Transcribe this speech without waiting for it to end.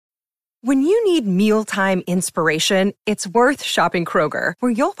When you need mealtime inspiration, it's worth shopping Kroger,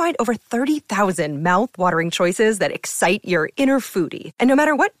 where you'll find over 30,000 mouth-watering choices that excite your inner foodie. And no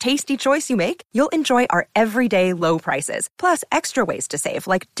matter what tasty choice you make, you'll enjoy our everyday low prices, plus extra ways to save,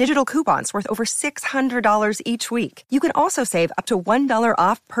 like digital coupons worth over $600 each week. You can also save up to $1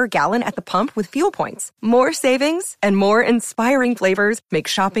 off per gallon at the pump with fuel points. More savings and more inspiring flavors make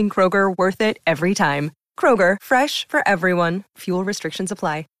shopping Kroger worth it every time. Kroger, fresh for everyone. Fuel restrictions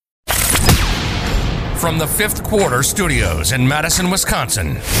apply. From the Fifth Quarter Studios in Madison,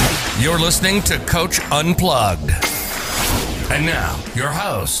 Wisconsin, you're listening to Coach Unplugged. And now, your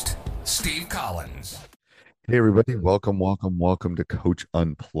host, Steve Collins. Hey, everybody. Welcome to Coach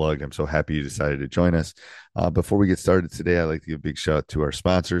Unplugged. I'm so happy you decided to join us. Before we get started today, I'd like to give a big shout out to our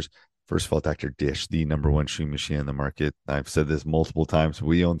sponsors. First of all, Dr. Dish, the #1 shoe machine in the market. I've said this multiple times.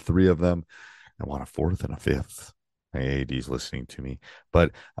 We own 3 of them. I want a 4th and a 5th. My AAD's listening to me,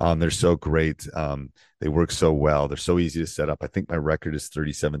 but they're so great. They work so well. They're so easy to set up. I think my record is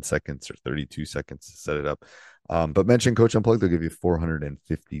 37 seconds or 32 seconds to set it up. But mention Coach Unplugged, they'll give you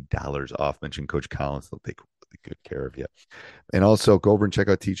 $450 off. Mention Coach Collins, they'll take really good care of you. And also go over and check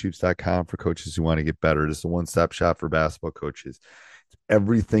out teachhoops.com for coaches who want to get better. This is a one-stop shop for basketball coaches. It's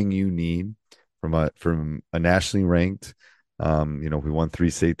everything you need from a nationally ranked. We won 3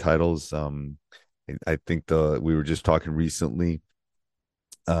 state titles. I think we were just talking recently.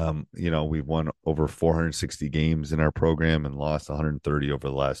 We've won over 460 games in our program and lost 130 over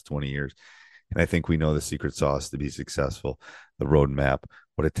the last 20 years. And I think we know the secret sauce to be successful, the roadmap,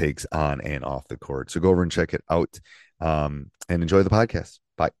 what it takes on and off the court. So go over and check it out and enjoy the podcast.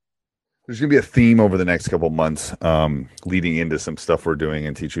 Bye. There's going to be a theme over the next couple of months leading into some stuff we're doing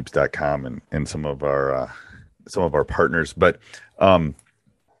in teachhoops.com and some of our partners. But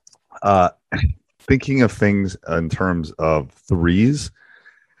thinking of things in terms of threes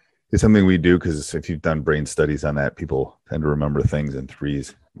is something we do, because if you've done brain studies on that, people tend to remember things in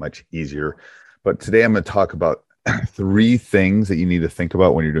threes much easier. But today I'm going to talk about 3 things that you need to think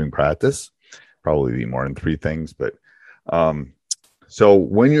about when you're doing practice. Probably be more than 3 things, but so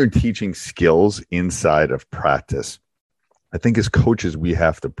when you're teaching skills inside of practice, I think as coaches we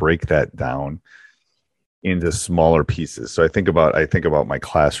have to break that down into smaller pieces. So I think about my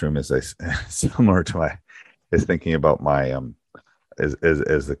classroom as similar to thinking about my as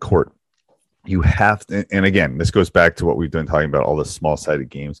the court. You have to, and again, this goes back to what we've been talking about, all the small-sided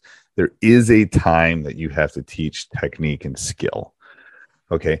games. There is a time that you have to teach technique and skill.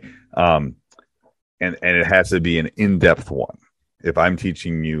 Okay. And it has to be an in-depth one. If I'm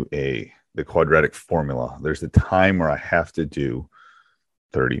teaching you the quadratic formula, there's a time where I have to do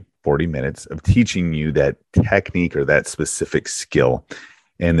 30, 40 minutes of teaching you that technique or that specific skill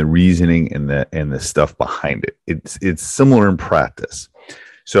and the reasoning and the stuff behind it. It's similar in practice.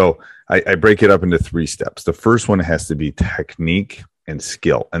 So I break it up into 3 steps. The first one has to be technique and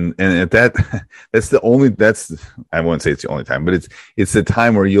skill. And at that's I won't say it's the only time, but it's the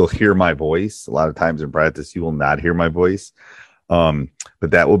time where you'll hear my voice. A lot of times in practice, you will not hear my voice. But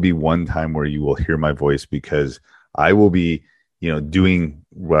that will be one time where you will hear my voice, because I will be doing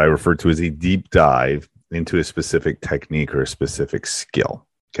what I refer to as a deep dive into a specific technique or a specific skill.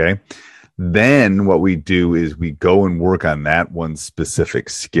 Okay. Then what we do is we go and work on that one specific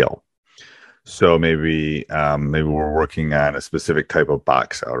skill. So maybe we're working on a specific type of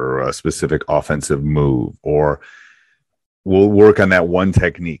box out or a specific offensive move, or we'll work on that one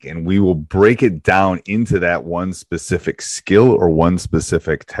technique and we will break it down into that one specific skill or one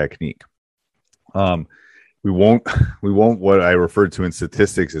specific technique. We won't what I refer to in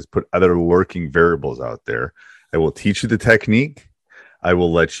statistics is put other lurking variables out there. I will teach you the technique. I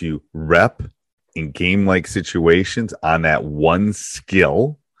will let you rep in game-like situations on that one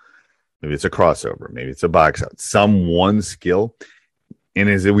skill. Maybe it's a crossover. Maybe it's a box out. Some one skill. And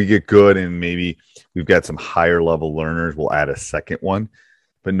as we get good and maybe we've got some higher level learners, we'll add a second one,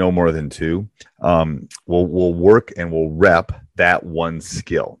 but no more than 2. We'll work and we'll rep that one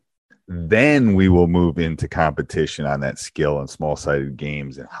skill. Then we will move into competition on that skill and small-sided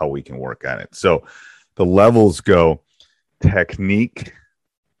games and how we can work on it. So the levels go technique,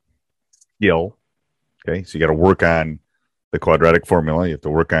 skill. Okay, so you got to work on the quadratic formula. You have to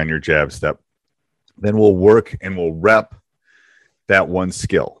work on your jab step. Then we'll work and we'll rep that one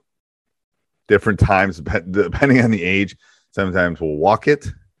skill. Different times, depending on the age, sometimes we'll walk it,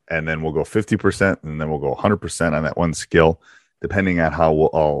 and then we'll go 50%, and then we'll go 100% on that one skill, depending on how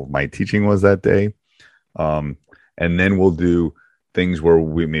all my teaching was that day. And then we'll do things where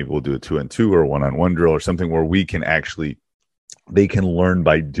we'll do a 2-on-2 or 1-on-1 drill or something where they can learn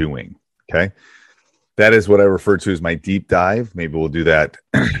by doing. Okay. that is what I refer to as my deep dive. Maybe we'll do that.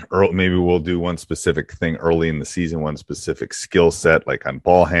 Maybe we'll do one specific thing early in the season, one specific skill set, like on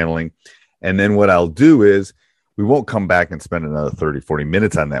ball handling. And then what I'll do is we won't come back and spend another 30, 40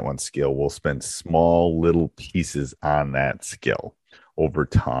 minutes on that one skill. We'll spend small little pieces on that skill over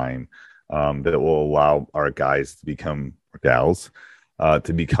time that will allow our guys to become, or gals,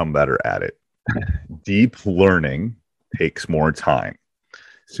 to become better at it. Deep learning takes more time.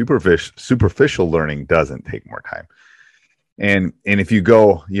 Superficial learning doesn't take more time. And if you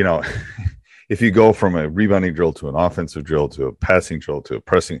go, if you go from a rebounding drill to an offensive drill to a passing drill to a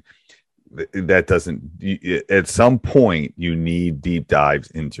pressing, that doesn't, at some point you need deep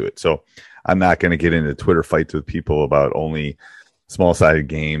dives into it. So I'm not going to get into Twitter fights with people about only small-sided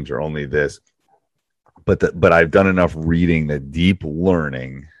games or only this, but I've done enough reading that deep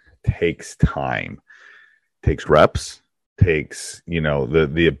learning takes time, takes reps, takes,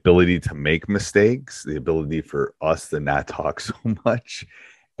 the ability to make mistakes, the ability for us to not talk so much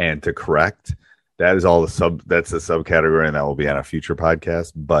and to correct. That is all that's a subcategory, and that will be on a future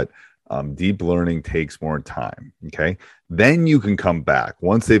podcast. But deep learning takes more time. Okay. Then you can come back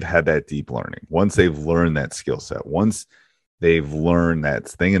once they've had that deep learning, once they've learned that skill set, once they've learned that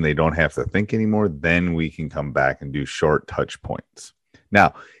thing and they don't have to think anymore, then we can come back and do short touch points.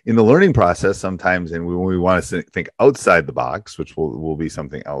 Now, in the learning process, sometimes, and when we want to think outside the box, which will be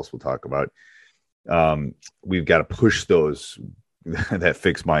something else we'll talk about, we've got to push that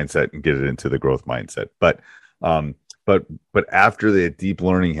fixed mindset and get it into the growth mindset. But after the deep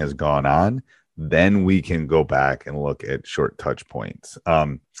learning has gone on, then we can go back and look at short touch points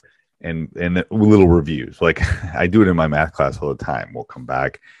and little reviews. Like I do it in my math class all the time. We'll come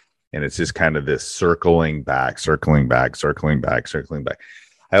back, and it's just kind of this circling back.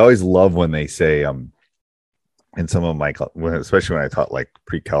 I always love when they say, in some of my, especially when I taught like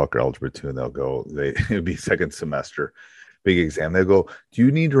pre-calc or algebra 2, and they'll go, it would be second semester, big exam. They'll go, do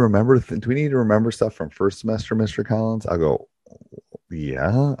we need to remember stuff from first semester, Mr. Collins? I'll go,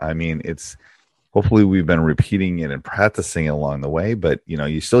 yeah. I mean, it's, hopefully we've been repeating it and practicing it along the way, but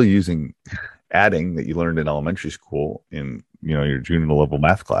you're still using adding that you learned in elementary school in, your junior level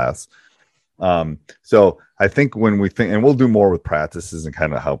math class. So I think when we think, and we'll do more with practices and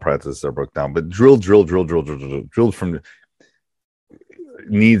kind of how practices are broken down, but drill from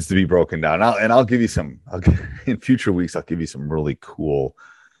needs to be broken down. I'll give you in future weeks, I'll give you some really cool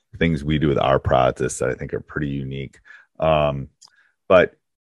things we do with our practice that I think are pretty unique. But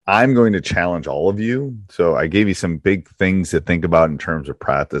I'm going to challenge all of you. So I gave you some big things to think about in terms of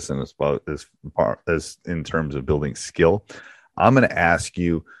practice and as in terms of building skill. I'm going to ask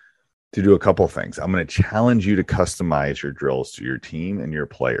you to do a couple of things. I'm going to challenge you to customize your drills to your team and your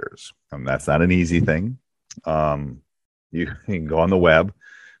players. That's not an easy thing. You can go on the web.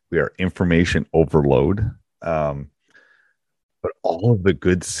 We are information overload. But all of the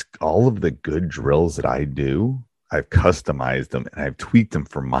good drills that I do, I've customized them and I've tweaked them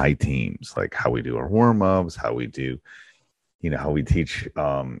for my teams, like how we do our warm-ups, how we do, how we teach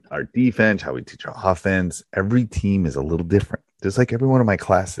our defense, how we teach our offense. Every team is a little different. Just like every one of my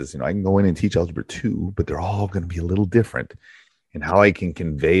classes, I can go in and teach algebra 2, but they're all going to be a little different. And how I can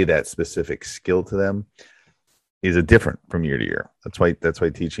convey that specific skill to them is different from year to year. That's why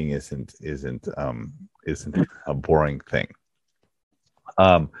teaching isn't a boring thing.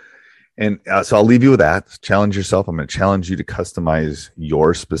 So I'll leave you with that. Challenge yourself. I'm going to challenge you to customize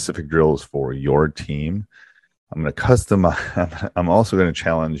your specific drills for your team. I'm also going to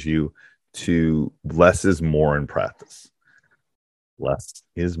challenge you to less is more in practice. Less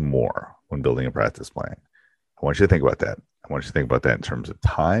is more when building a practice plan. I want you to think about that. I want you to think about that in terms of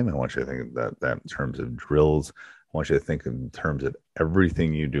time. I want you to think about that in terms of drills. I want you to think in terms of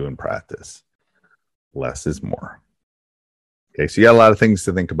everything you do in practice. Less is more. Okay, so you got a lot of things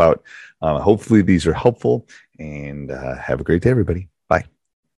to think about. Hopefully these are helpful, and have a great day, everybody. Bye.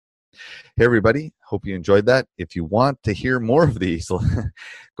 Hey, everybody. Hope you enjoyed that. If you want to hear more of these,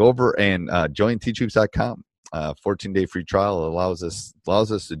 go over and join teachhoops.com. 14-day free trial allows us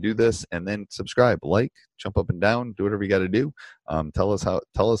to do this, and then subscribe, jump up and down, do whatever you got to do. Tell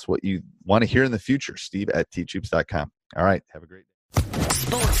us what you want to hear in the future. Steve at teachhoops.com. All right. Have a great day.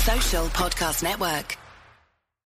 Sports Social Podcast Network.